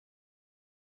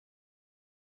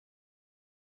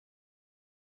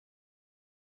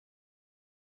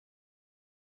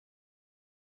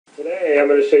Today I'm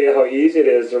going to show you how easy it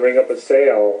is to ring up a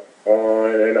sale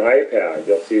on an iPad.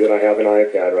 You'll see that I have an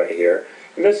iPad right here.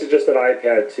 And this is just an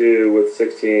iPad 2 with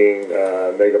 16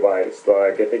 megabytes.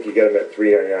 Like, I think you get them at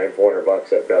 $399,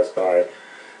 $400 at Best Buy.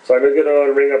 So I'm going to go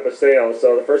and ring up a sale.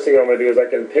 So the first thing I'm going to do is I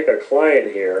can pick a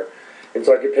client here. And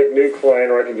so I can pick new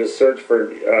client, or I can just search for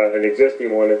an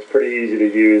existing one. It's pretty easy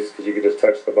to use because you can just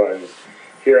touch the buttons.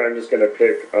 Here I'm just going to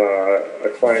pick a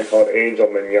client called Angel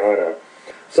Manana.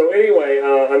 So anyway,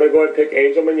 I'm going to go ahead and pick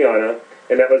Angel Manana,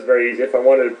 and that was very easy. If I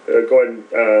want to go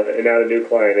ahead and add a new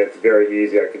client, it's very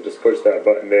easy. I can just push that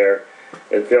button there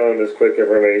and fill in this quick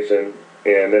information,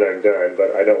 and then I'm done,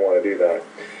 but I don't want to do that.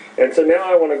 And so now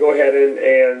I want to go ahead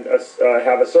and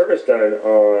have a service done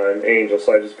on Angel.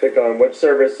 So I just pick on which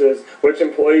services, which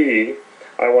employee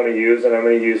I want to use, and I'm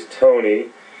going to use Tony.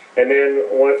 And then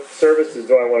what services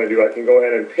do I want to do? I can go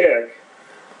ahead and pick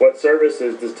what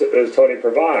services does Tony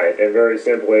provide, and very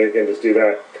simply I can just do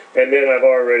that, and then I'm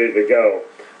all ready to go.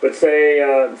 But say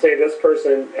this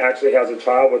person actually has a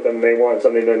child with them and they want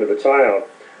something done to the child,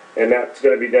 and that's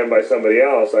going to be done by somebody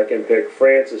else. I can pick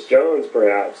Francis Jones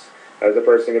perhaps as the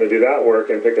person going to do that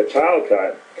work and pick a child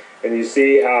cut, and you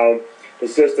see how the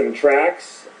system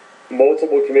tracks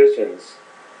multiple commissions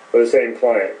for the same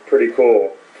client. Pretty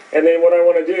cool. And then what I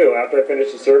want to do, after I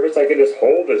finish the service, I can just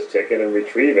hold this ticket and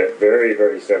retrieve it. Very,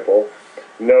 very simple.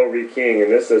 No rekeying in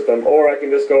this system. Or I can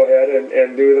just go ahead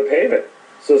and do the payment.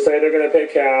 So say they're going to pay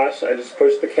cash, I just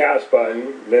push the cash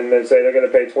button. Then they say they're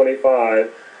going to pay $25.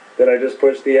 Then I just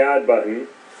push the add button.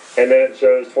 And then it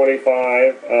shows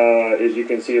 $25, as you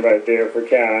can see right there, for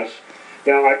cash.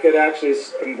 Now I could actually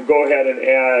go ahead and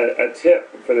add a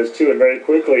tip for this too, and very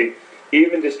quickly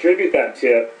even distribute that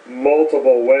tip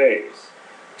multiple ways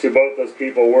to both those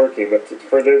people working. But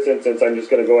for this instance, I'm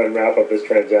just going to go ahead and wrap up this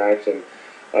transaction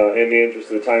in the interest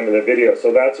of the time in the video.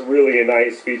 So that's really a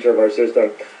nice feature of our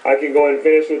system. I can go and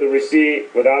finish with a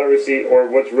receipt, without a receipt, or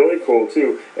what's really cool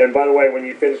too, and by the way, when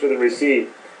you finish with a receipt,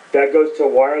 that goes to a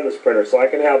wireless printer. So I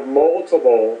can have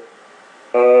multiple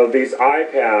of these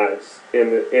iPads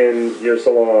in your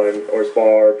salon or spa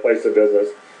or place of business,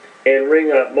 and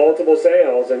ring up multiple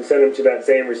sales and send them to that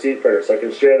same receipt printer. So I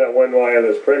can share that one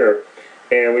wireless printer,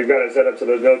 and we've got it set up so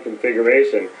there's no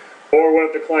configuration. Or what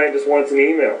if the client just wants an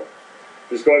email?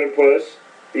 Just go ahead and push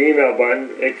the email button.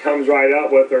 It comes right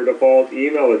up with their default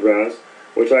email address,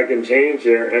 which I can change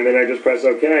here, and then I just press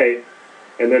OK,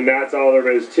 and then that's all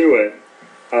there is to it,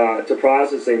 to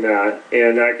processing that.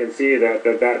 And I can see that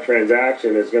that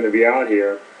transaction is going to be out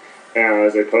here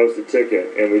as a posted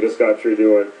ticket, and we just got through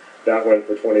doing that one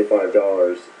for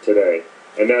 $25 today.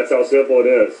 And that's how simple it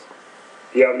is.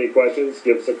 If you have any questions,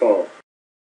 give us a call.